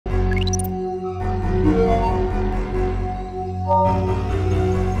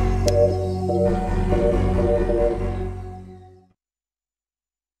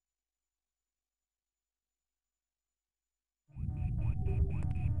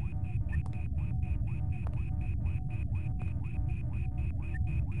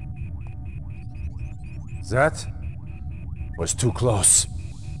That was too close.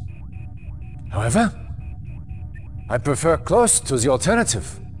 However, I prefer close to the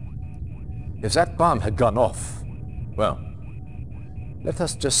alternative. If that bomb had gone off, well, let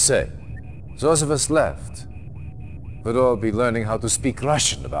us just say, those of us left would all be learning how to speak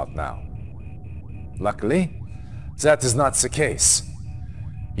Russian about now. Luckily, that is not the case.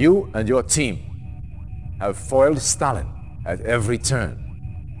 You and your team have foiled Stalin at every turn.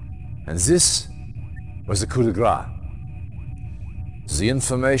 And this was the coup de grace. The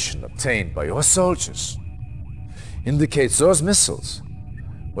information obtained by your soldiers indicates those missiles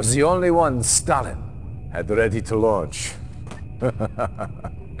was the only one Stalin had ready to launch.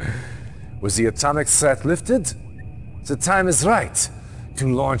 Was the atomic threat lifted? The time is right to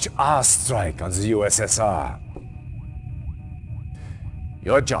launch our strike on the USSR.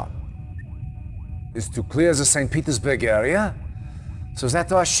 Your job is to clear the St. Petersburg area so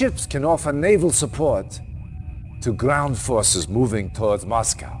that our ships can offer naval support to ground forces moving towards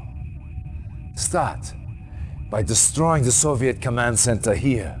Moscow. Start by destroying the Soviet command center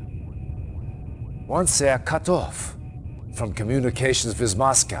here. Once they are cut off from communications with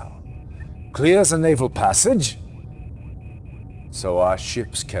Moscow, clear the naval passage so our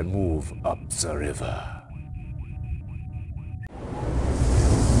ships can move up the river.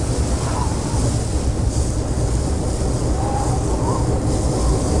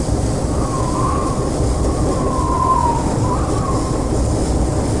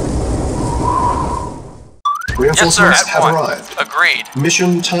 Reinforcements have arrived. Agreed.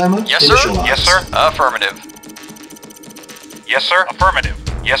 Mission timer Yes, sir. initialized. Yes, sir. Affirmative. Yes, sir. Affirmative.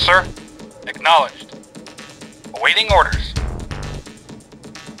 Yes, sir. Acknowledged. Awaiting orders.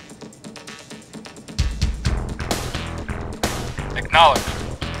 Acknowledged.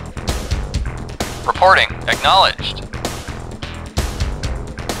 Reporting. Acknowledged.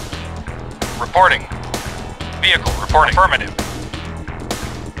 Reporting. Vehicle reporting. Affirmative.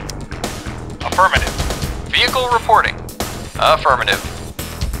 Affirmative. Vehicle reporting. Affirmative.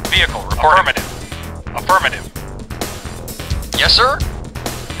 Vehicle reporting. Affirmative. Affirmative. Yes, sir.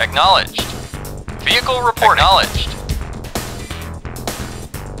 Acknowledged. Vehicle reporting. Acknowledged.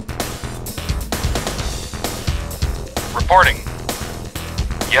 Reporting.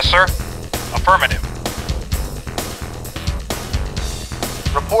 Yes, sir. Affirmative.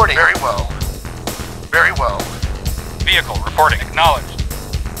 Reporting. Very well. Very well. Vehicle reporting. Acknowledged.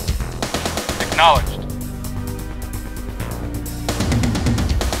 Acknowledged.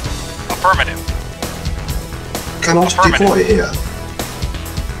 Affirmative. Cannot Affirmative. deploy here.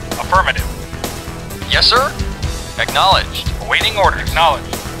 Affirmative. Yes, sir. Acknowledged. Awaiting orders.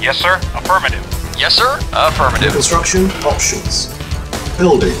 Acknowledged. Yes, sir. Affirmative. Yes, sir. New Affirmative. construction options.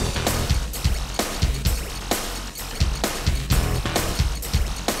 Building.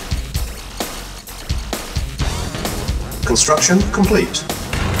 Construction complete.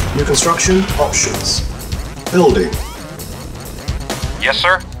 New construction options. Building. Yes,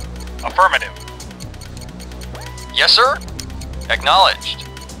 sir. Affirmative. Yes, sir. Acknowledged.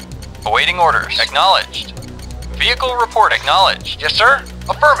 Awaiting orders. Acknowledged. Vehicle report. Acknowledged. Yes, sir.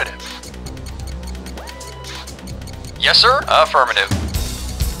 Affirmative. Yes, sir. Affirmative.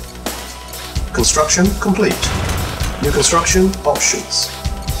 Construction complete. New construction options.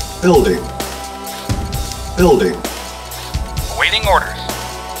 Building. Building. Awaiting orders.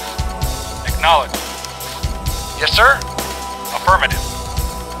 Acknowledged. Yes, sir. Affirmative.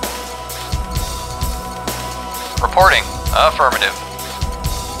 Reporting. Affirmative.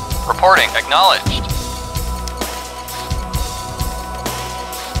 Reporting. Acknowledged.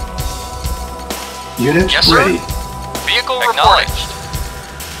 Unit Yes, sir. ready. Vehicle acknowledged.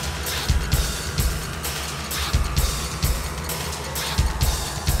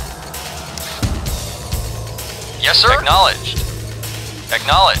 Yes, sir. Acknowledged.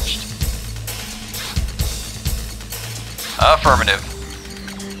 Acknowledged. Affirmative.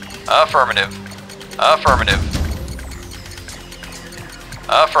 Affirmative. Affirmative.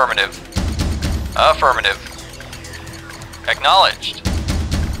 Affirmative. Affirmative. Acknowledged.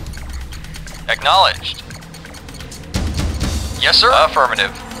 Acknowledged. Yes, sir.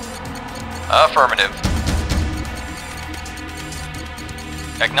 Affirmative. Affirmative.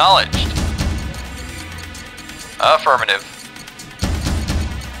 Acknowledged. Affirmative.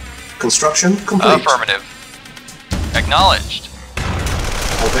 Construction complete. Affirmative. Acknowledged.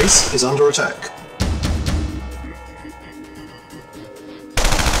 Our base is under attack.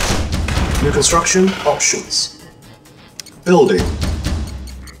 New construction options. Building.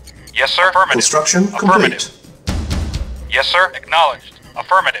 Yes, sir. Affirmative. Construction Affirmative. complete. Yes, sir. Acknowledged.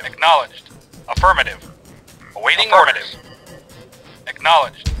 Affirmative. Acknowledged. Affirmative. Awaiting orders.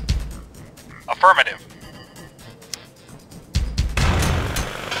 Acknowledged. Affirmative.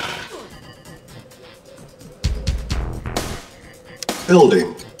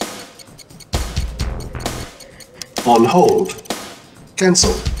 Building. On hold.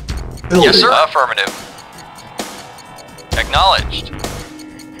 Cancel. Building. Yes, sir. Affirmative. Acknowledged.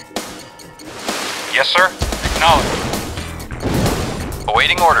 Yes, sir. Acknowledged.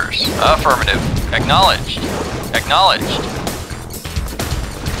 Awaiting orders. Affirmative. Acknowledged. Acknowledged.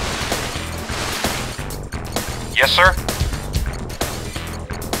 Yes, sir.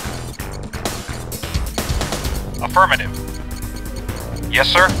 Affirmative. Yes,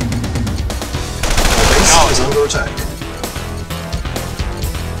 sir. Our base is under attack.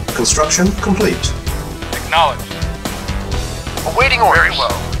 Construction complete. Acknowledged. Awaiting orders. Very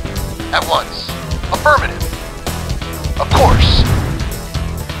well. At once. Affirmative. Of course.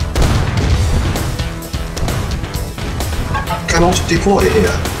 Cannot deploy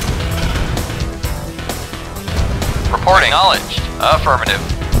here. Reporting. Acknowledged. Affirmative.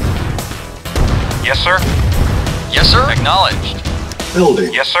 Yes, sir. Yes, sir. Acknowledged.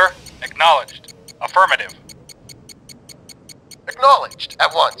 Building. Yes, sir. Acknowledged. Affirmative. Acknowledged.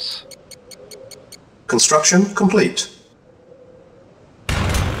 At once. Construction complete.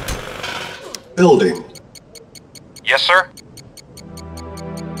 Building. Yes, sir.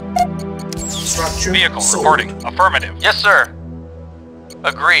 Structure Vehicle sold. reporting. Affirmative. Yes, sir.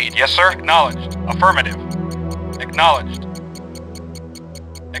 Agreed. Yes, sir. Acknowledged. Affirmative. Acknowledged.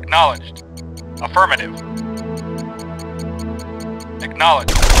 Acknowledged. Affirmative.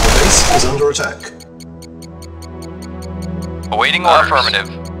 Acknowledged. Our base is under attack. Awaiting orders. Affirmative.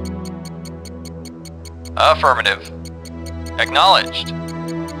 Affirmative. Acknowledged.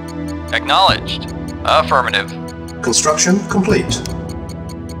 Acknowledged. Affirmative. Construction complete.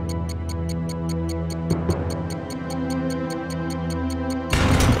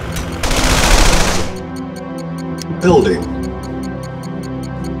 Building.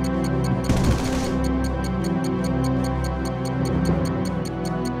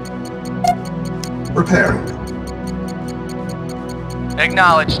 Repairing.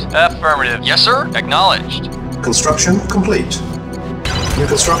 Acknowledged. Affirmative. Yes, sir. Acknowledged. Construction complete. New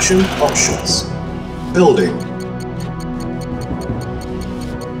construction options. Building.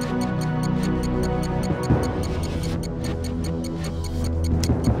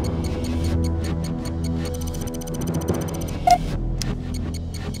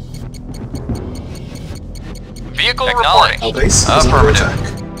 Vehicle reporting. Our base is under Affirmative. attack.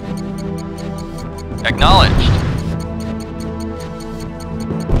 Acknowledged.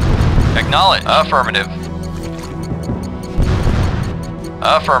 Acknowledged. Affirmative.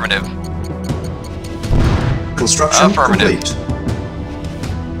 Affirmative. Construction Affirmative. complete.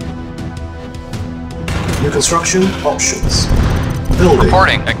 New construction options. Building.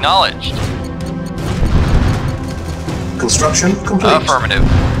 Reporting. Acknowledged. Construction complete. Affirmative.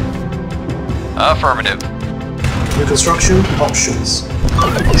 Affirmative. New construction options.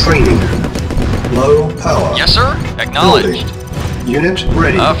 Training. Low power. Yes, sir. Acknowledged. Building. Unit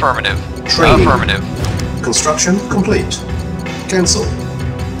ready. Affirmative. Training. Affirmative. Construction complete. Cancel.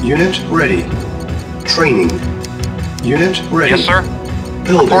 Unit ready. Training. Unit ready. Yes, sir.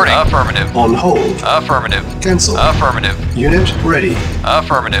 Building. Reporting. Affirmative. On hold. Affirmative. Cancel. Affirmative. Unit ready.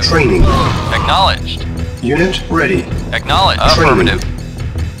 Affirmative. Training. Acknowledged. Unit ready. Acknowledged. Training.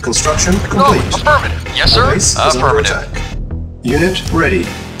 Affirmative. Construction No, complete. affirmative. Yes, Our sir. base is under Affirmative. attack. Unit ready.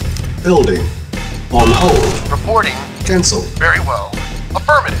 Building. On hold. Reporting. Cancel. Very well.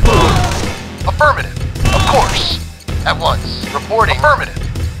 Affirmative. Affirmative. Of course. At once. Reporting. Affirmative.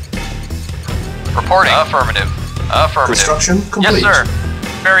 Reporting. Affirmative. Affirmative. Construction complete. Yes, sir.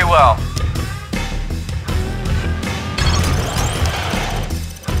 Very well.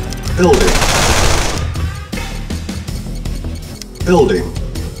 Building. Building.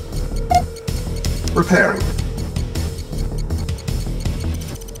 Repairing.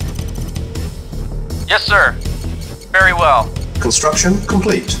 Yes, sir. Very well. Construction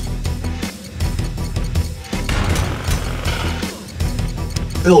complete.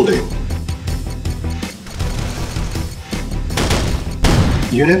 Building.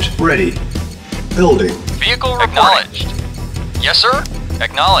 Unit ready. Building. Vehicle reporting. Acknowledged. Yes, sir.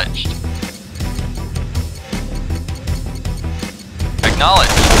 Acknowledged.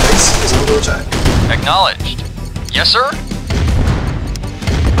 Acknowledged. Base is under attack. Acknowledged. Yes, sir.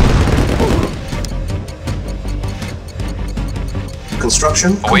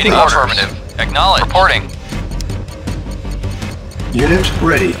 Construction Awaiting complete. orders. Affirmative. Acknowledged. Reporting. Unit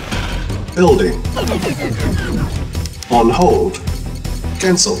ready. Building. On hold.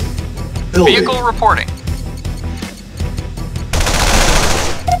 Cancel. Building. Vehicle reporting.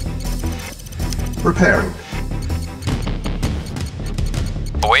 Repairing.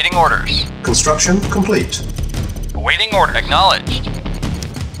 Awaiting orders. Construction complete. Awaiting order. Acknowledged.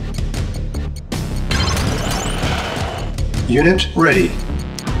 Unit ready.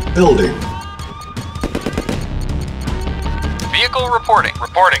 Building. Vehicle reporting.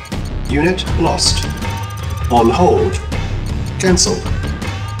 Reporting. Unit lost. On hold. Cancel.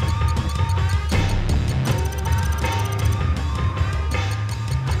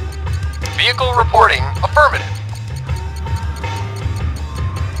 Vehicle reporting. Affirmative.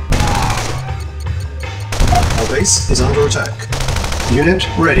 Our base is under attack. Unit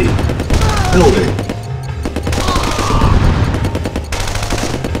ready. Building.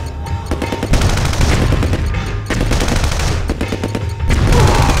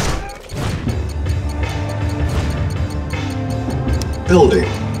 Building.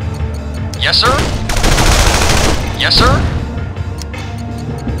 Yes, sir. Yes, sir.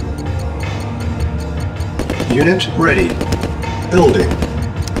 Unit ready. Building.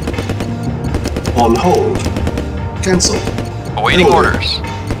 On hold. Cancel. Awaiting Building. orders.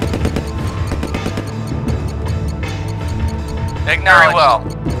 Very well.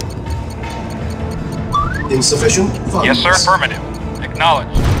 Insufficient funds. Yes, sir. Affirmative.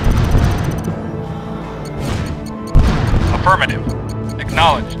 Acknowledged. Affirmative.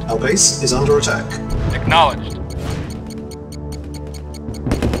 Acknowledged. Our base is under attack. Acknowledged.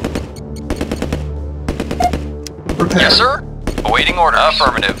 Prepare. Yes, sir. Awaiting orders.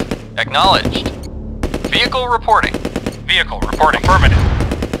 Affirmative. Acknowledged. Vehicle reporting. Vehicle reporting. Affirmative.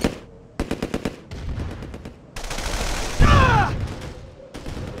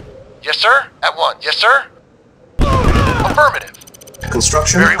 Yes, sir. At one. Yes, sir. Affirmative.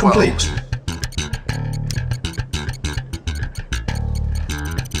 Construction Very well. complete.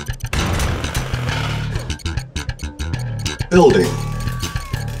 Building.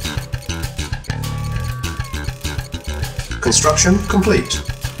 Construction complete.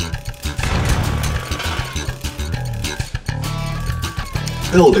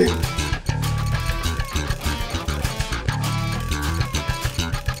 Building.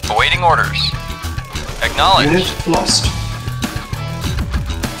 Awaiting orders. Acknowledged. Unit lost.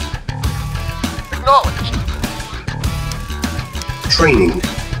 Acknowledged. Training.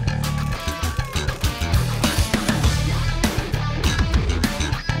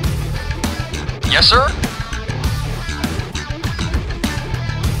 Yes, sir.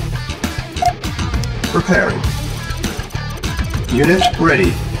 Preparing. Unit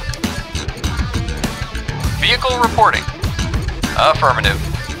ready. Vehicle reporting. Affirmative.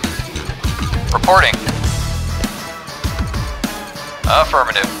 Reporting.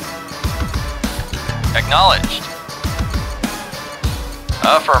 Affirmative. Acknowledged.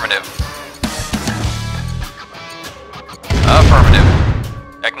 Affirmative. Affirmative.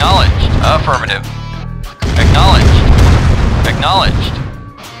 Acknowledged. Affirmative. Acknowledged. Acknowledged.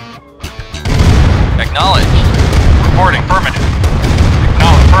 Acknowledged. Reporting. Affirmative.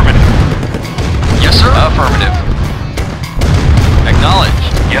 Acknowledged. Affirmative. Yes, sir. Affirmative. Acknowledged.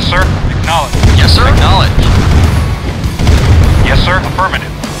 Yes, sir. Acknowledged. Yes, sir. Acknowledged. Yes, sir.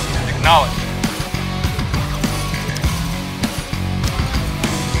 Affirmative. Acknowledged.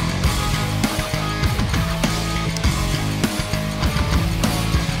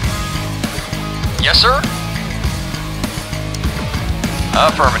 Yes, sir.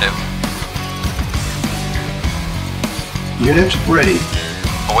 Affirmative. Unit ready.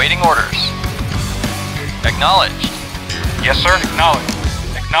 Awaiting orders. Acknowledged. Yes, sir. Acknowledged.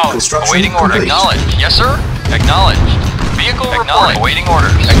 Acknowledged. Construction Awaiting order. complete. Acknowledged. Yes, sir. Acknowledged. Vehicle acknowledged. Awaiting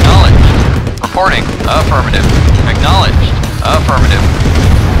orders. Acknowledged. Reporting. Affirmative. Acknowledged. Affirmative.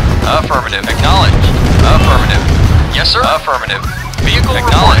 Affirmative. Acknowledged. Affirmative. Yes, sir. Affirmative. Vehicle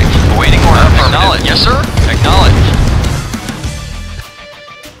acknowledged. Awaiting order. Acknowledged. Yes, sir. Acknowledged.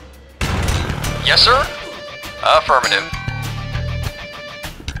 Yes, sir. Affirmative.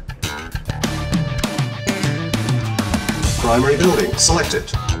 Primary building selected.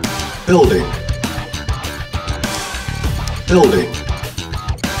 Building. Building.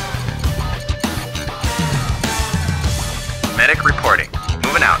 Medic reporting.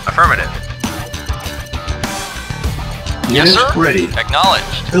 Moving out. Affirmative. Unit Yes, sir. ready.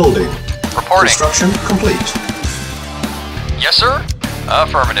 Acknowledged. Building. Reporting. Construction complete. Yes, sir.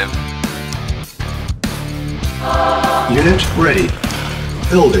 Affirmative. Unit ready.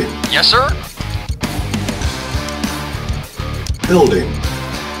 Building. Yes, sir. Building.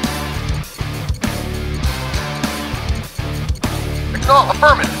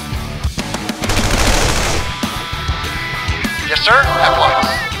 Affirmative. Yes, sir. At once.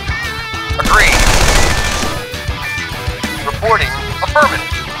 Agreed. Reporting. Affirmative.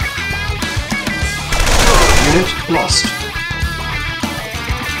 Unit lost.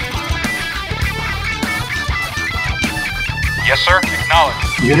 Yes, sir.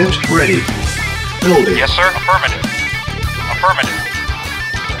 Acknowledged. Unit ready. Building. Yes, sir. Affirmative. Affirmative.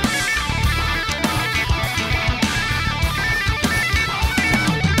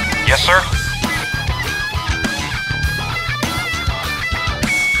 Yes, sir.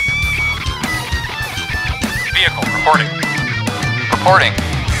 Vehicle reporting. Reporting.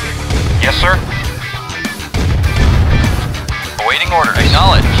 Yes, sir. Awaiting orders.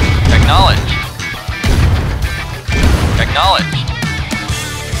 Acknowledged. Acknowledged. Acknowledged.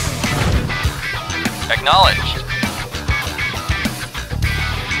 Acknowledged.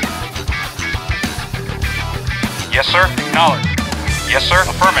 Yes, sir. Acknowledged. Yes, sir.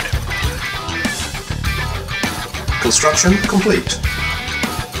 Affirmative. Construction complete.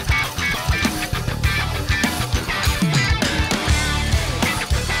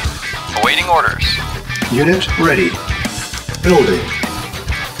 Awaiting orders. Unit ready. Building.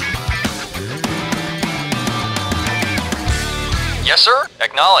 Yes, sir.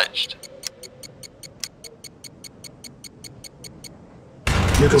 Acknowledged.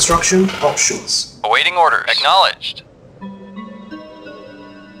 New construction options. Awaiting orders. Acknowledged.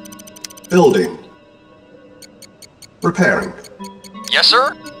 Building. Repairing. Yes,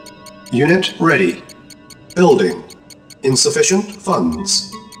 sir. Unit ready. Building. Insufficient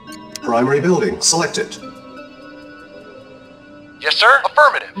funds. Primary building selected. Yes, sir.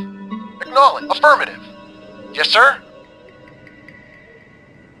 Affirmative. Acknowledged. Affirmative. Yes, sir.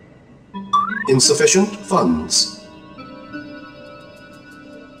 Insufficient funds.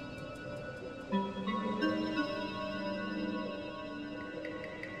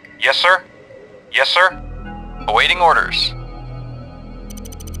 Yes, sir. Yes, sir. Awaiting orders.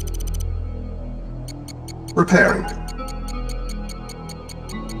 Repairing.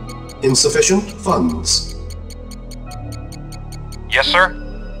 Insufficient funds. Yes, sir.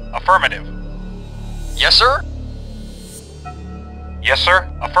 Affirmative. Yes, sir. Yes, sir.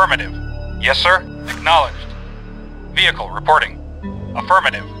 Affirmative. Yes, sir. Acknowledged. Vehicle reporting.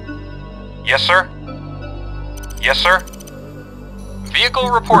 Affirmative. Yes, sir. Yes, sir. Vehicle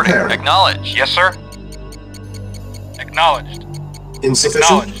reporting. Repairing. Acknowledged. Yes, sir. Acknowledged.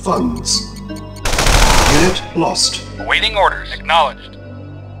 Insufficient Acknowledged. funds. Unit lost. Awaiting orders. Acknowledged.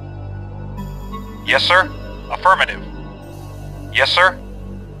 Yes, sir. Affirmative. Yes, sir.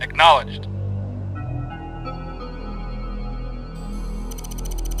 Acknowledged.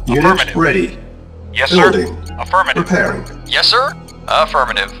 Unit Affirmative. ready. Yes, sir. Building. Affirmative. Repairing. Yes, sir.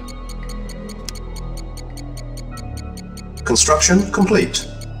 Affirmative. Construction complete.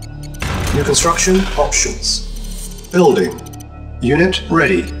 New construction options. Building. Unit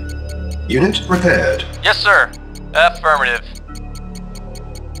ready. Unit repaired. Yes, sir. Affirmative.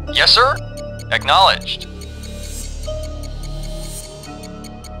 Yes, sir. Acknowledged.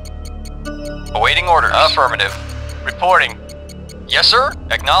 Awaiting orders. Affirmative. Reporting. Yes, sir.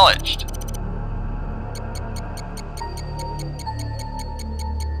 Acknowledged.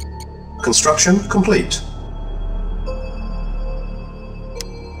 Construction complete.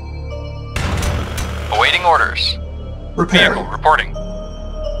 Awaiting orders. Repairing. Vehicle reporting.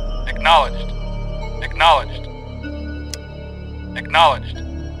 Acknowledged. Acknowledged. Acknowledged.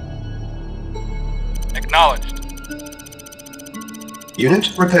 Acknowledged. Unit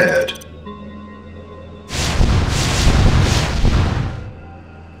repaired.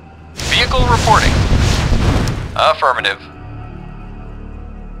 Vehicle reporting. Affirmative.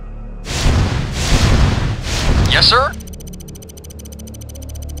 Yes, sir.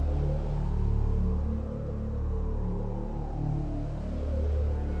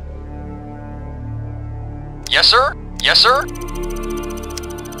 Yes, sir. Yes, sir.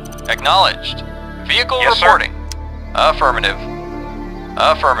 Acknowledged. Vehicle Yes, sir. reporting. Affirmative.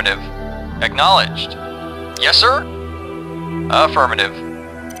 Affirmative. Acknowledged. Yes, sir. Affirmative.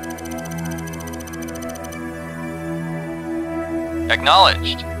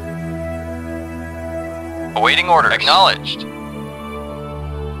 Acknowledged. Awaiting orders. Acknowledged.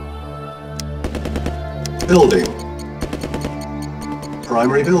 Building.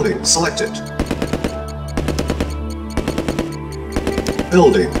 Primary building selected.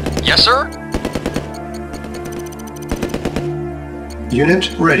 Building. Yes, sir.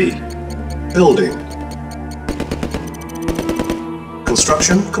 Unit ready. Building.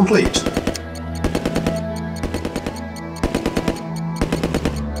 Construction complete.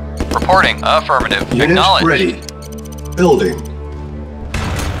 Reporting. Affirmative. Unit Acknowledged. ready. Building.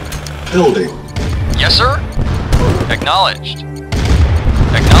 Building. Yes, sir. Acknowledged.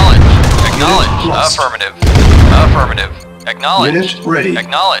 Acknowledged. Acknowledged. lost. Affirmative. Affirmative. Acknowledged. Unit ready.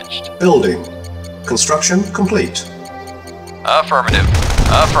 Acknowledged. Building. Construction complete. Affirmative.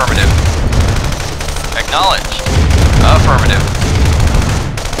 Affirmative. Acknowledged. Affirmative.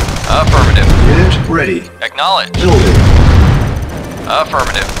 Affirmative. Unit ready. Acknowledged. Building.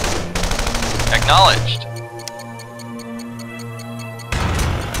 Affirmative. Acknowledged.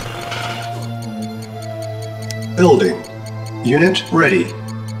 Building. Unit ready.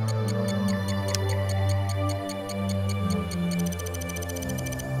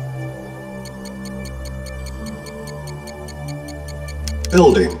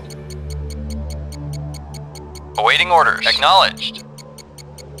 Building. Awaiting orders. Acknowledged.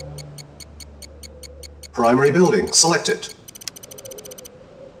 Primary building selected.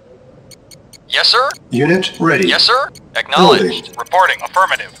 Yes, sir. Unit ready. Yes, sir. Acknowledged. Reporting.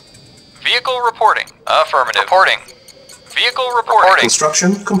 Affirmative. Vehicle reporting. Affirmative. Reporting. Vehicle reporting.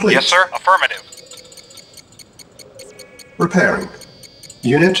 Construction complete. Yes, sir. Affirmative. Repairing.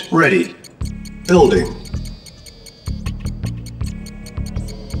 Unit ready. Building.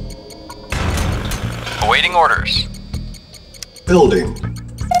 Awaiting orders. Building.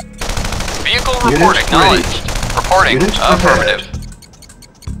 Vehicle Unit report ready. acknowledged. Reporting. Unit Affirmative.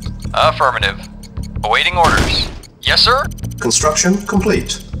 Affirmative. Awaiting orders. Yes, sir. Construction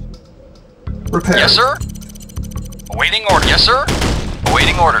complete. Repair. Yes, sir. Awaiting orders. Yes, sir.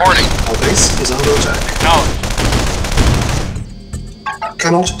 Awaiting orders. Reporting. Our base is under attack. Acknowledged.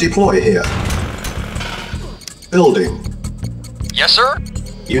 Cannot deploy here. Building. Yes, sir.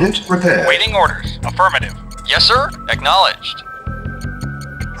 Unit repaired. Awaiting orders. Affirmative. Yes, sir. Acknowledged.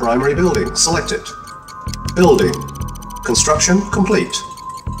 Primary building selected. Building. Construction complete.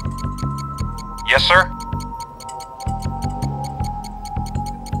 Yes, sir.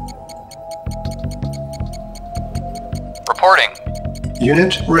 Reporting.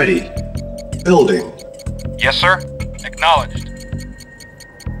 Unit ready. Building. Yes, sir. Acknowledged.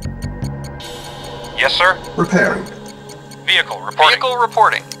 Yes, sir. Repairing. Vehicle reporting. Vehicle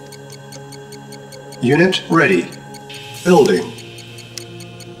reporting. Unit ready. Building.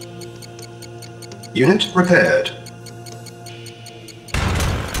 Unit repaired.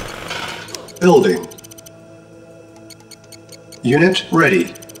 Building. Unit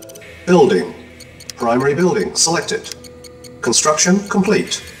ready. Building. Primary building selected. Construction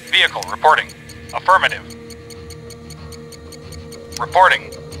complete. Vehicle reporting. Affirmative.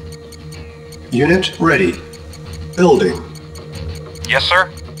 Reporting. Unit ready. Building. Yes,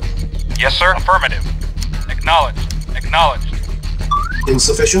 sir. Yes, sir. Affirmative. Acknowledged. Acknowledged.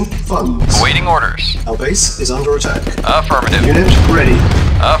 Insufficient funds. Awaiting orders. Our base is under attack. Affirmative. Unit ready.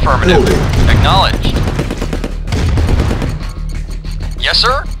 Affirmative. Building. Acknowledged. Yes,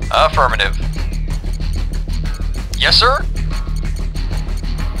 sir. Affirmative. Yes, sir.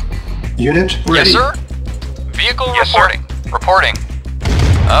 Unit ready. Yes, sir. Vehicle Yes, sir. reporting. Reporting.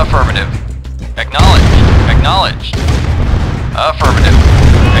 Affirmative. Acknowledged. Acknowledged. Affirmative.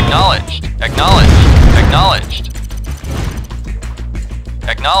 Acknowledged. Acknowledged. Acknowledged.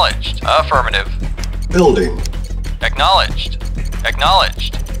 Acknowledged. Affirmative. Building. Acknowledged.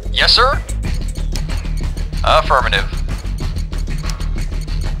 Acknowledged. Yes, sir. Affirmative.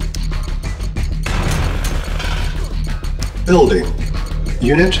 Building.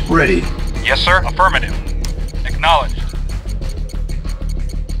 Unit ready. Yes, sir. Affirmative. Acknowledged.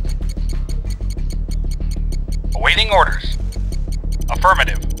 Awaiting orders.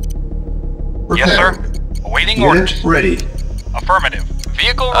 Affirmative. Yes, sir. Repairing. Awaiting Unit orders. ready. Affirmative.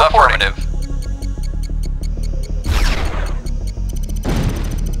 Vehicle reporting. Affirmative.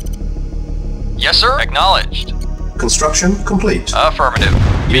 Yes, sir. Acknowledged. Construction complete. Affirmative.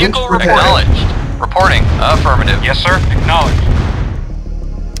 Vehicle reporting. acknowledged. Reporting. Affirmative. Yes, sir. Acknowledged.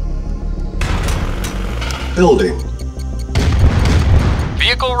 Building.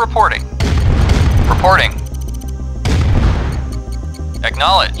 Vehicle reporting. Reporting.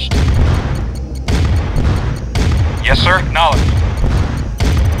 Acknowledged. Yes, sir. Acknowledged.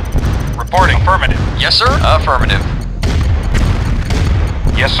 Reporting. Affirmative. Yes, sir. Affirmative.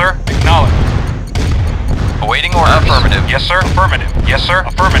 Yes, sir. Acknowledged. Awaiting orders. Affirmative. Yes, sir. Affirmative. Yes, sir.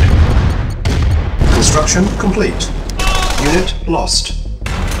 Affirmative. Construction complete. Unit lost.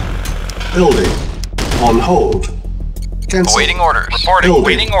 Building. On hold. Cancel. Awaiting orders. Reporting. Building.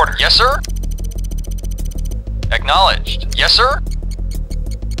 Waiting orders. Yes, sir. Acknowledged. Yes, sir.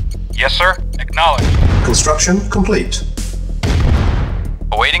 Yes, sir. Acknowledged. Construction complete.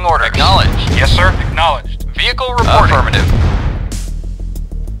 Awaiting order. Acknowledged. Yes, sir. Acknowledged. Vehicle reporting. Affirmative.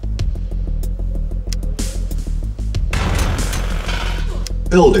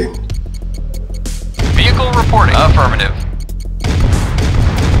 Building. Vehicle reporting. Affirmative.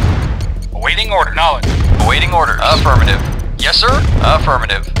 Awaiting order. Acknowledged. Awaiting orders. Affirmative. Yes, sir.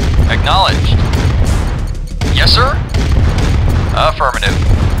 Affirmative. Acknowledged. Yes, sir. Affirmative.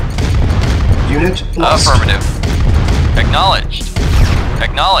 Unit lost. Affirmative. Acknowledged.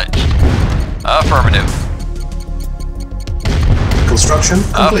 Acknowledged. Affirmative. Construction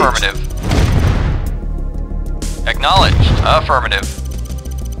complete. Affirmative. Acknowledged. Affirmative.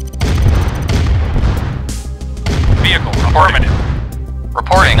 Vehicle affirmative.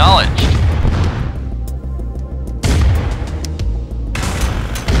 Reporting. Acknowledged.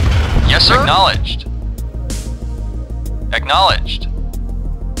 Yes, sir. Acknowledged. Acknowledged.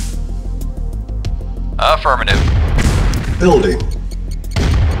 Affirmative. Building.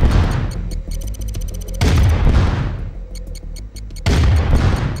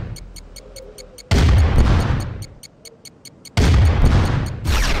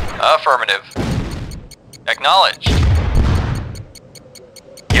 Affirmative. Acknowledged.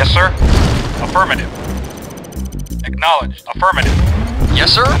 Yes, sir. Affirmative. Acknowledged. Affirmative.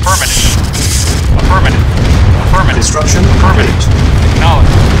 Yes, sir. Affirmative. Affirmative. Affirmative. Construction complete.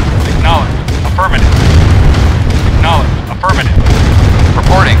 Acknowledged. Acknowledged. Affirmative. Acknowledged. Affirmative.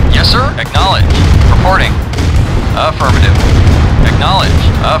 Reporting. Yes, sir. Acknowledged. Reporting. Affirmative. Acknowledged.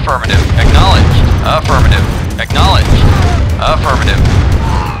 Affirmative. Acknowledged. Affirmative. Acknowledged. Affirmative.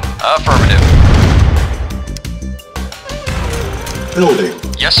 Affirmative. Building.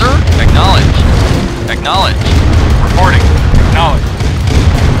 Yes, sir. Acknowledged. Acknowledged. Reporting. Acknowledged.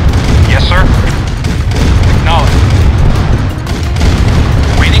 Yes, sir. Acknowledged.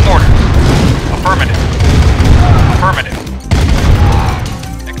 Waiting orders. Affirmative. Affirmative.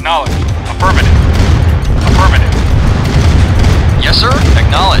 Acknowledged. Affirmative. Affirmative. Yes, sir.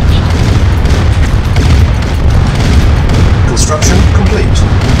 Acknowledged. Construction complete.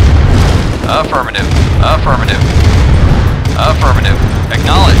 Affirmative. Affirmative. Affirmative.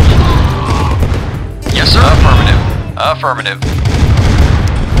 Acknowledged. Yes, sir. Affirmative. Affirmative.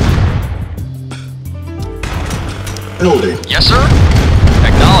 Building. Yes, sir.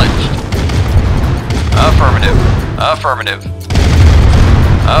 Acknowledged. Affirmative. Affirmative.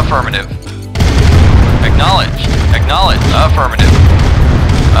 Affirmative. Acknowledged. Acknowledged. Affirmative.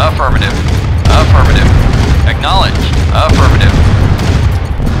 Affirmative. Affirmative. Acknowledged. Affirmative.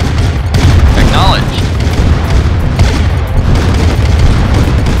 Acknowledged.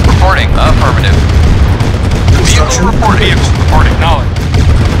 Reporting. Affirmative. Construction Vehicle reporting. complete. Vehicle reporting. Acknowledged.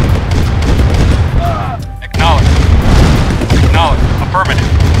 Acknowledged. Acknowledged. Affirmative.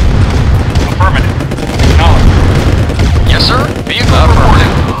 Affirmative. Acknowledged. Yes, sir. Vehicle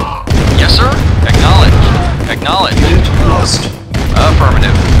affirmative. Yes, sir. Acknowledged. Acknowledged. Unit lost.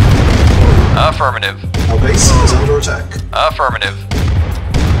 Affirmative. Affirmative. Our base is under attack. Affirmative.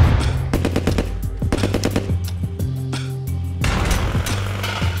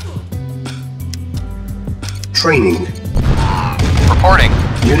 Training. Reporting.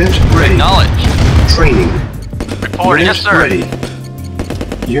 Unit ready. Acknowledged. Training. Reporting. Unit Yes, sir. ready.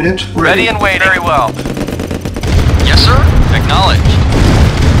 Unit ready. Ready and waiting. Very well. Yes, sir. Acknowledged.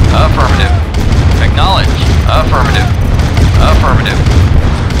 Affirmative. Acknowledged. Affirmative. Affirmative.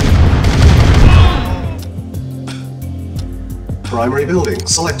 Primary building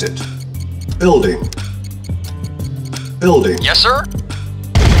selected. Building. Building. Yes, sir.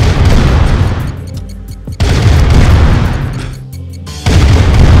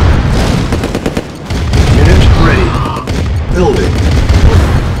 Unit ready. Building.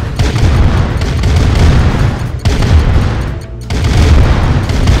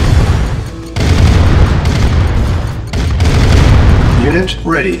 Unit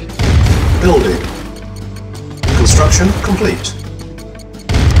ready. Building. Construction complete.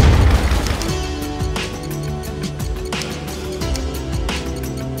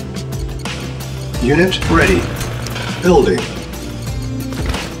 Unit ready. Building.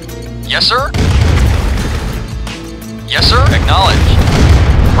 Yes, sir. Yes, sir. Acknowledged.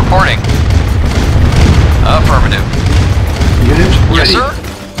 Reporting. Affirmative. Unit ready. Yes, sir.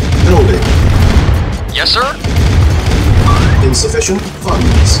 Building. Yes, sir. Insufficient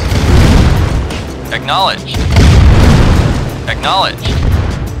funds. Acknowledged. Acknowledged.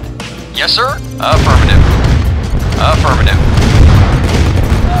 Yes, sir. Affirmative. Affirmative.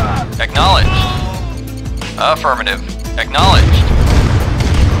 Acknowledged. Affirmative. Acknowledged.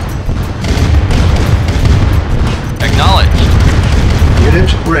 Acknowledged.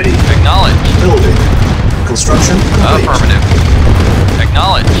 Unit ready. Acknowledged. Building. Construction complete. Affirmative.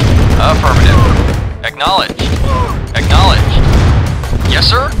 Acknowledged. Affirmative. Acknowledged. Acknowledged. Yes,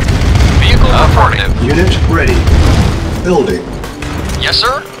 sir. Vehicle affirmative. Unit ready. Building. Yes,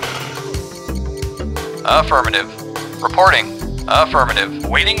 sir. Affirmative. Reporting. Affirmative.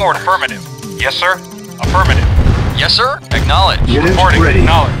 Waiting order. Affirmative. Yes, sir. Affirmative. Yes, sir. Acknowledged. Unit Reporting. ready.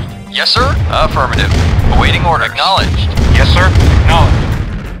 Acknowledged. Yes, sir. Affirmative. Awaiting order. Acknowledged. Yes, sir. Acknowledged.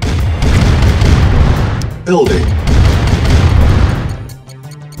 Building.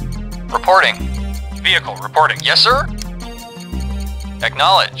 Reporting. Vehicle reporting. Yes, sir.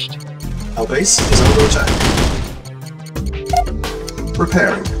 Acknowledged. Our base is under attack.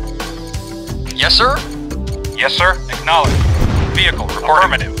 Repairing. Yes, sir. Yes, sir. Acknowledged. Vehicle reporting.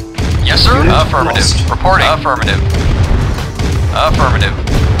 Affirmative. Yes, sir. Unit Affirmative. lost. Reporting. Affirmative. Affirmative.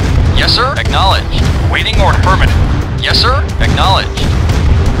 Yes, sir. Acknowledged. Waiting order. Affirmative. Yes, sir. Acknowledged.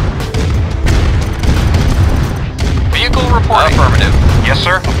 Vehicle reporting. Affirmative. Yes,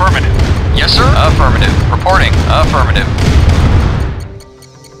 sir. Affirmative. Yes, sir. Affirmative. Reporting. Affirmative.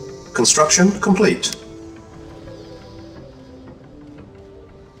 Construction complete.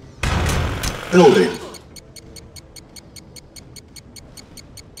 Building.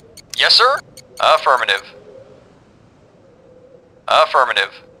 Yes, sir. Affirmative.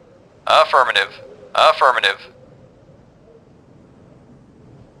 Affirmative. Affirmative. Affirmative.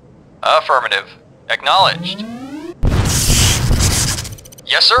 Affirmative. Acknowledged.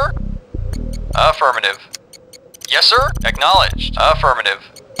 Yes, sir. Affirmative. Yes, sir. Acknowledged. Affirmative.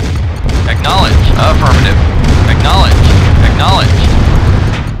 Acknowledged. Affirmative. Acknowledged. Acknowledged.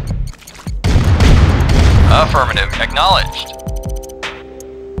 Affirmative. Acknowledged.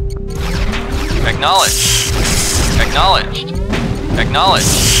 Acknowledged. Acknowledged.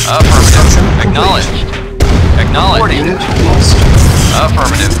 Acknowledged. Affirmative. Acknowledged. Acknowledged. Unit lost.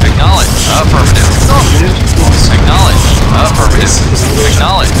 Affirmative. Acknowledged. Affirmative. Unit lost. Acknowledged. Affirmative. Base is under attack.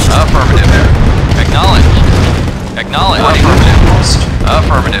 Acknowledged. Affirmative. Acknowledged. Acknowledged. Affirmative. Lost.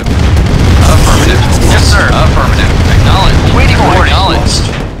 Affirmative. Affirmative. Yes, sir. Affirmative. Acknowledged. Waiting order. Acknowledged. Lost.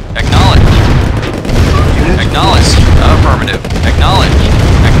 Acknowledged. Unit Acknowledged. Affirmative. Acknowledged.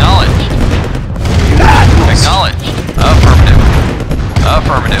 Acknowledged. Acknowledged. Affirmative.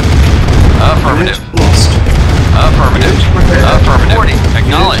 Affirmative. Affirmative. Unit lost. Affirmative. Unit repaired. Affirmative.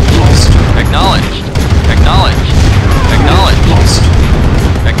 Acknowledged. Unit lost. Acknowledged. Acknowledged. Acknowledged. Lost.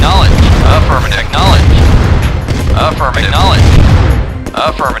 Acknowledged. Affirmative. Acknowledged. Affirmative. Acknowledged.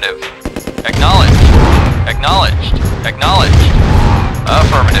 Affirmative. Acknowledged. Acknowledged. Acknowledged.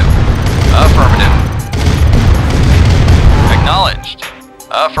 Affirmative. Affirmative. Acknowledged.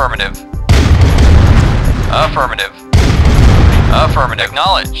 Affirmative. Affirmative. Affirmative.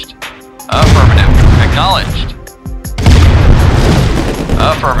 Acknowledged. Affirmative. Acknowledged.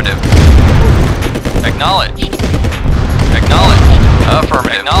 Affirmative. Acknowledged. Acknowledged.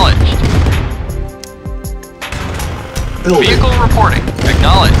 Affirmative. Acknowledged. Building. Vehicle reporting.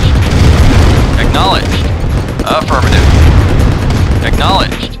 Acknowledged. Acknowledged. Affirmative.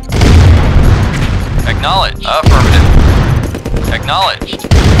 Acknowledged. Acknowledged. Affirmative. Acknowledged.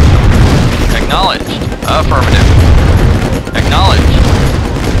 Acknowledged. Affirmative. Acknowledged.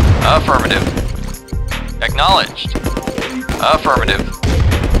 Affirmative. Acknowledged. Affirmative.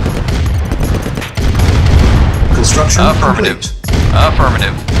 Construction Affirmative. complete.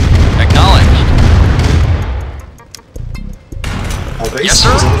 Affirmative. Acknowledged. Our base Yes,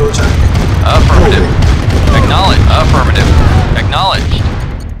 sir. is under attack. Affirmative. Building. Acknowledge. Affirmative. Acknowledged.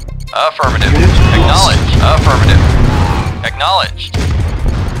 Affirmative. Unit lost. Acknowledged. Affirmative. Acknowledged.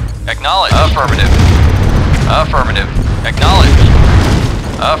 Acknowledged. Affirmative. Affirmative. Acknowledged.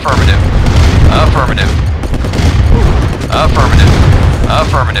 Affirmative. Affirmative. Affirmative.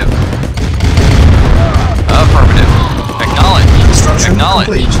 Affirmative. Affirmative. Acknowledged. Construction Acknowledged.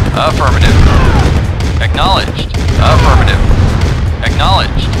 complete. Affirmative. Acknowledged. Affirmative.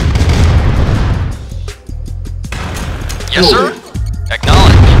 Acknowledged. Yes, sir. Building.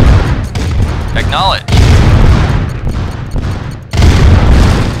 Acknowledged. Acknowledged.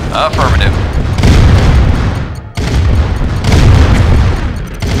 Affirmative.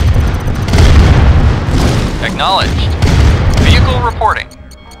 Acknowledged. Vehicle reporting.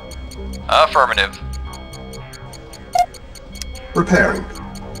 Affirmative. Repairing.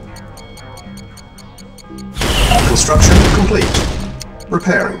 Construction complete.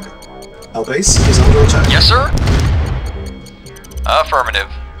 Repairing. Our base is under attack. Yes, sir. Affirmative.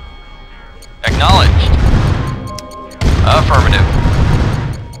 Acknowledged. Affirmative.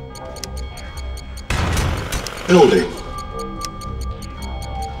 Building.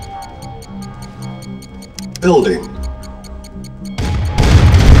 Building.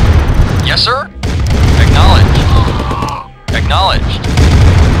 Yes, sir. Acknowledged. Acknowledged.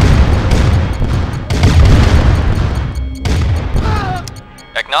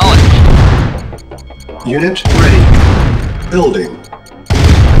 Acknowledged. Unit ready. Building.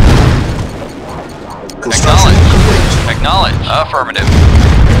 Construction complete. Acknowledged. Affirmative.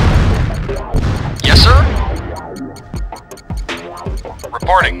 Yes, sir.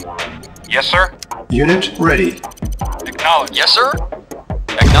 Reporting. Yes, sir. Unit ready. Acknowledged. Yes, sir.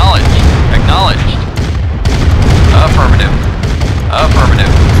 Acknowledged. Acknowledged. Affirmative.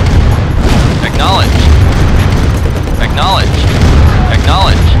 Affirmative.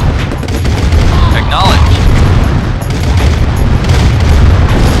 Acknowledged.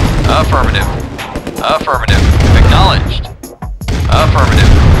 Affirmative. Affirmative. Acknowledged.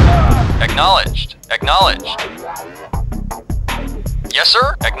 Affirmative. Acknowledged. Acknowledged. Yes,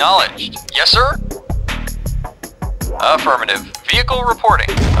 sir. Acknowledged. Yes, sir. Affirmative. Vehicle reporting.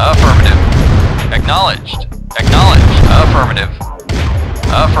 Affirmative. Acknowledged. Acknowledged. Affirmative.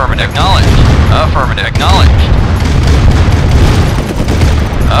 Affirmative. Acknowledged. Affirmative. Acknowledged.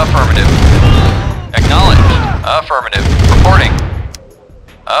 Affirmative. Acknowledged. Affirmative. Reporting.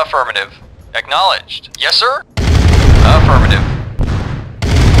 Affirmative. Acknowledged. Yes, sir. Affirmative.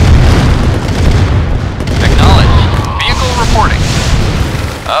 Acknowledged. Vehicle reporting.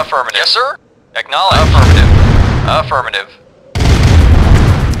 Affirmative. Yes, sir. Acknowledged. Affirmative. Affirmative.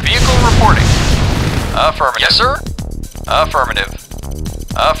 Vehicle reporting. Affirmative. Yes, sir. Affirmative.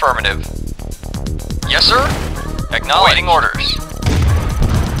 Affirmative. Yes, sir. Acknowledged. Waiting orders.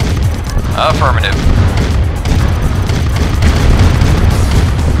 Affirmative.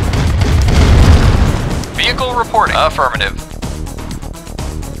 Vehicle reporting. Affirmative.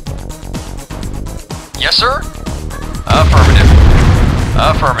 Yes, sir. Affirmative.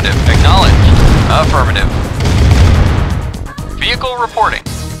 Affirmative. Acknowledged. Affirmative. Vehicle reporting.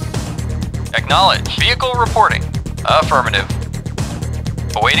 Acknowledged. Vehicle reporting. Affirmative.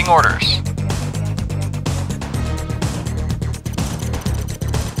 Awaiting orders.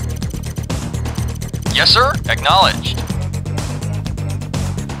 Yes, sir. Acknowledged.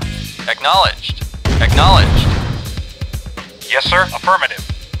 Acknowledged. Acknowledged. Yes, sir. Affirmative.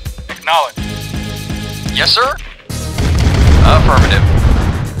 Acknowledged. Yes, sir. Affirmative.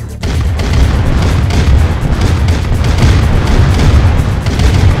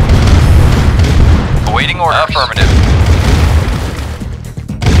 Awaiting orders. Affirmative.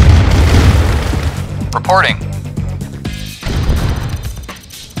 Reporting.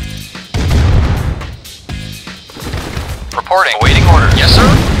 Reporting. Awaiting orders. Yes,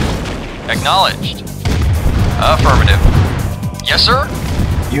 sir. Acknowledged. Affirmative. Yes, sir.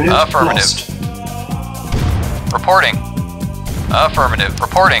 Unit Affirmative. lost. Reporting. Affirmative.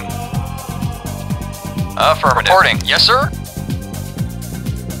 Reporting. Affirmative. Reporting. Yes, sir.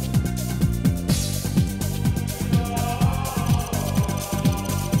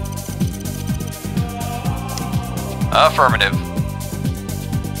 Affirmative.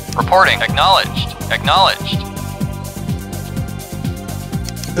 Reporting. Acknowledged. Acknowledged.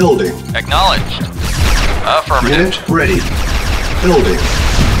 Building. Acknowledged. Affirmative. Unit ready. Building.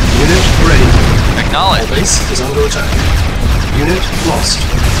 Unit ready. All Acknowledged. base is under attack. Unit lost.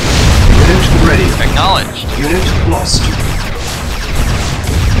 Unit ready. Acknowledged. Unit lost.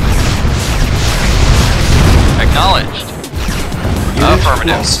 Acknowledged. Unit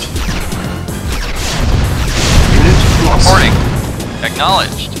Affirmative. lost. Unit lost. Reporting.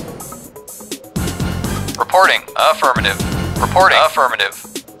 Acknowledged. Reporting. Affirmative. Reporting.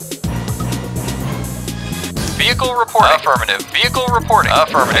 Affirmative. Vehicle reporting. Affirmative. Vehicle reporting.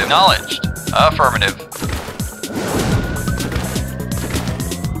 Affirmative. Acknowledged. Affirmative.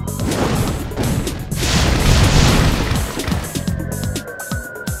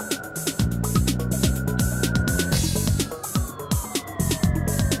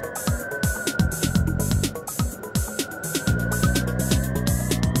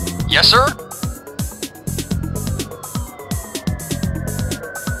 Yes, sir.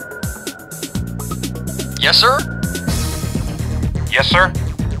 Yes, sir. Yes, sir.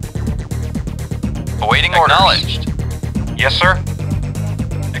 Awaiting orders. Acknowledged. Yes, sir.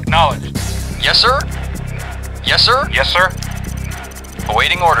 Acknowledged. Yes, sir. Yes, sir. Yes, sir.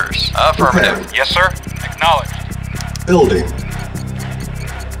 Awaiting orders. Affirmative. Preparing. Yes, sir. Acknowledged. Building.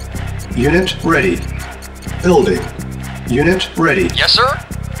 Unit ready. Building. Unit ready. Yes, sir.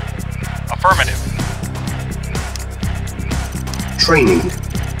 Affirmative. Training.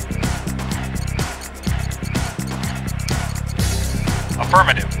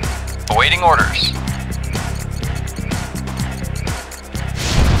 Affirmative. Awaiting orders.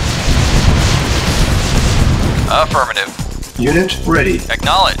 Affirmative. Unit ready.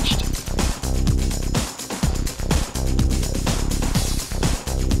 Acknowledged.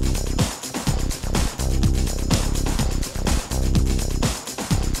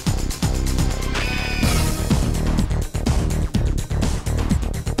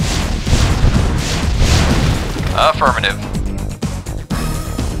 Affirmative.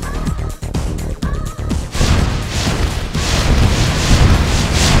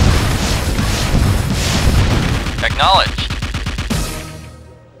 Acknowledged.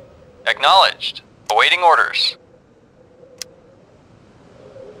 Acknowledged. Awaiting orders.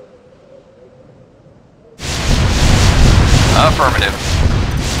 Affirmative.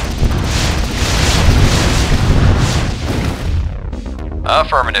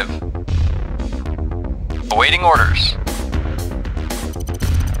 Affirmative. Awaiting orders.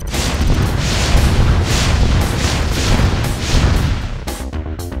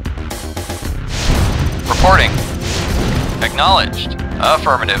 Reporting. Acknowledged.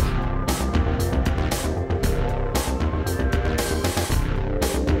 Affirmative.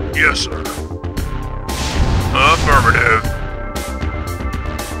 Yes, sir. Affirmative.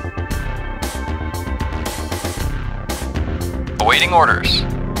 Awaiting orders.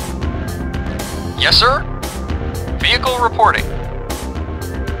 Yes, sir. Vehicle reporting.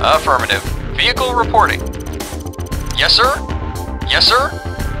 Affirmative. Vehicle reporting. Yes, sir. Yes, sir.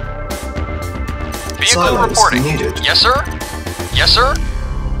 Vehicle Silos reporting. needed. Yes, sir. Yes, sir.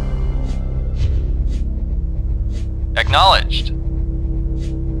 Acknowledged.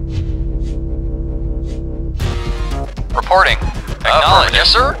 Reporting. Acknowledged. Yes,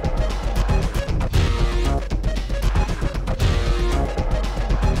 sir.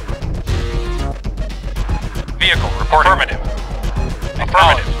 Vehicle reporting. Affirmative.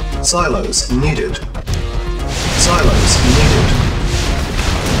 Affirmative. Silos needed. Silos needed.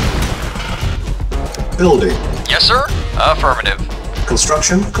 Building. Yes, sir. Affirmative.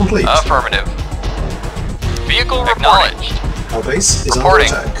 Construction complete. Affirmative. Vehicle acknowledged. Our base is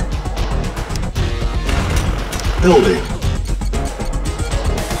Reporting. under attack. Building.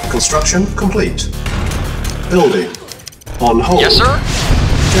 Construction complete. Building. On hold. Yes, sir.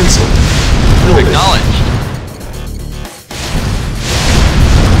 Cancel. Building. Acknowledged.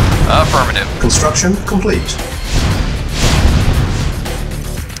 Affirmative. Construction complete.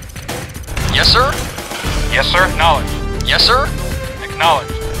 Yes, sir. Yes, sir. Acknowledged. Yes, sir.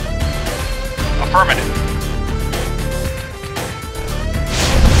 Acknowledged. Affirmative.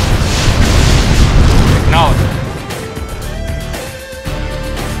 Acknowledged.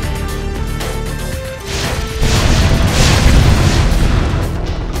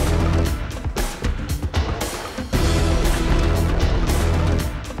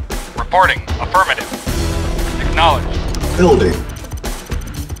 Reporting. Affirmative. Acknowledged. Building.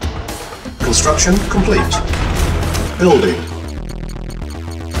 Construction complete. Building.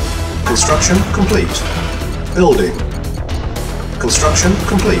 Construction complete. Building. Construction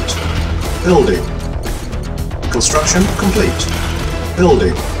complete. Building. Construction complete.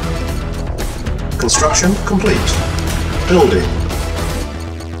 Building. Construction complete. Building.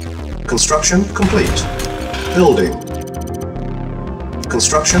 Construction complete. Building.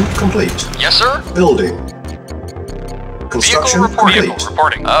 Construction complete. Yes, sir. Building. Construction Vehicle reporting. complete. Vehicle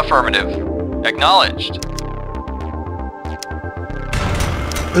reporting. Affirmative. Acknowledged.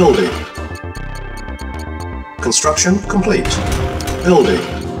 Building. Construction complete. Building.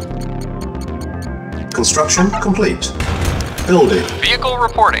 Construction complete. Building. Vehicle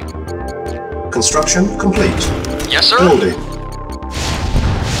reporting. Construction complete. Yes, sir. Building.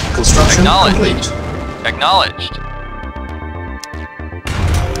 Construction Acknowledged. complete. Acknowledged.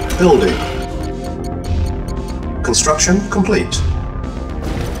 Building. Construction complete.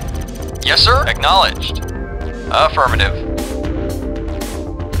 Yes, sir. Acknowledged. Affirmative.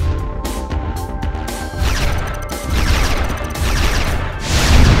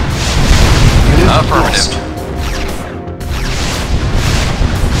 Unit Affirmative. lost.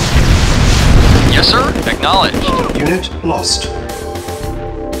 Yes, sir. Acknowledged. Unit lost.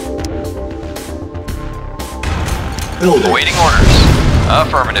 Building. Awaiting orders.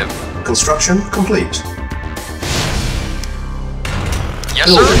 Affirmative. Construction complete. Yes,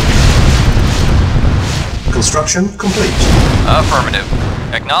 Building. sir. Construction complete. Affirmative.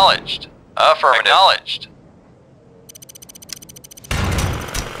 Acknowledged. Affirmative. Acknowledged.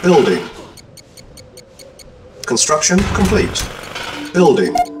 Building. Construction complete.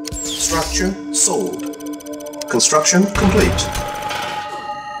 Building. Structure sold. Construction complete.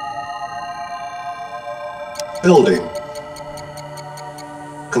 Building.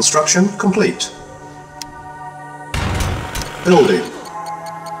 Construction complete. Building.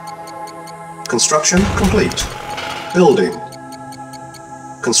 Construction complete. Building.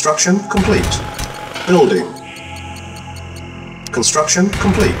 Construction complete. Building. Construction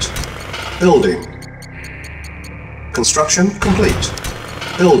complete. Building. Construction complete.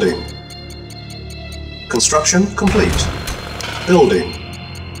 Building. Construction complete. Building.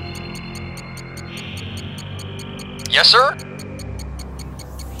 Yes, sir.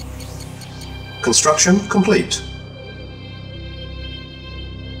 Construction complete.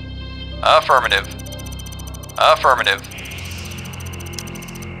 Affirmative. Affirmative.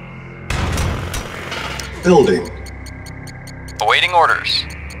 Building. Awaiting orders.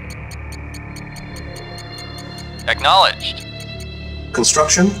 Acknowledged.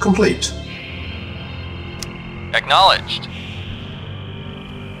 Construction complete. Acknowledged.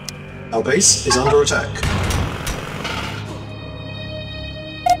 Our base is under attack.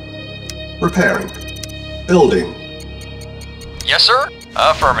 Repairing. Building. Yes, sir.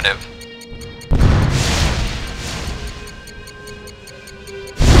 Affirmative.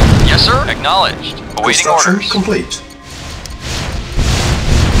 Yes, sir. Acknowledged. Awaiting Construction orders. complete.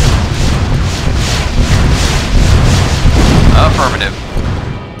 Affirmative.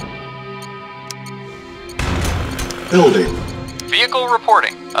 Building. Vehicle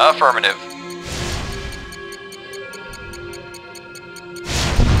reporting. Affirmative.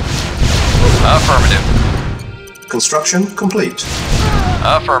 Affirmative. Construction complete.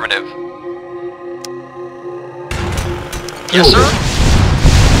 Affirmative. Yes, sir.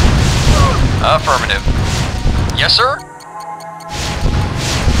 Affirmative. Yes, sir.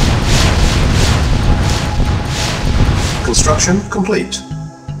 Construction complete.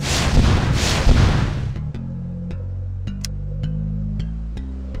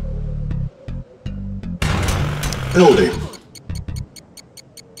 Building.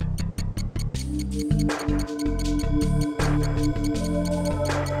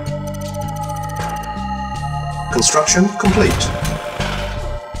 Construction complete.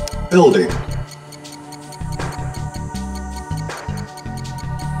 Building.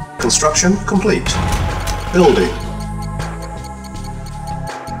 Construction complete. Building.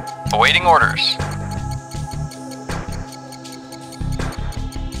 Awaiting orders.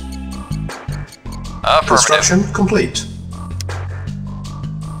 Affirmative. Construction complete.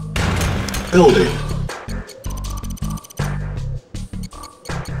 Building.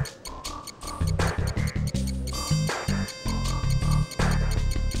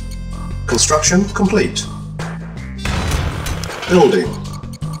 Construction complete. Building.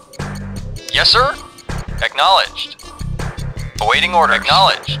 Yes, sir. Acknowledged. Awaiting orders.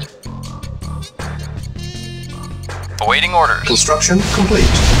 Acknowledged. Awaiting orders. Construction complete.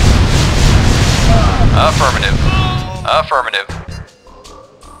 Affirmative. Affirmative.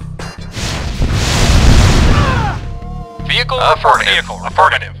 Vehicle reporting. Vehicle.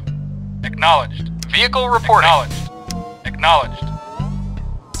 Affirmative. Acknowledged. Vehicle reporting. Acknowledged. Acknowledged.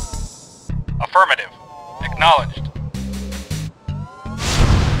 Affirmative. Acknowledged.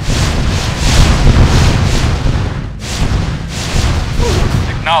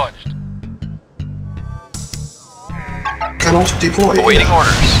 Acknowledged. Cannot deploy. Awaiting here.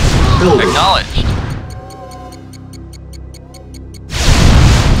 orders. Building. Acknowledged.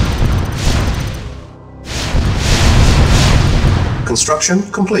 Construction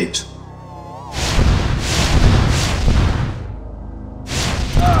complete.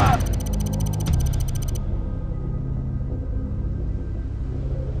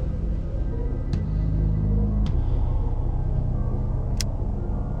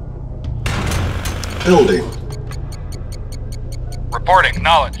 Building. Reporting.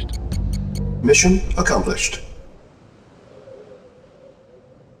 Acknowledged. Mission accomplished.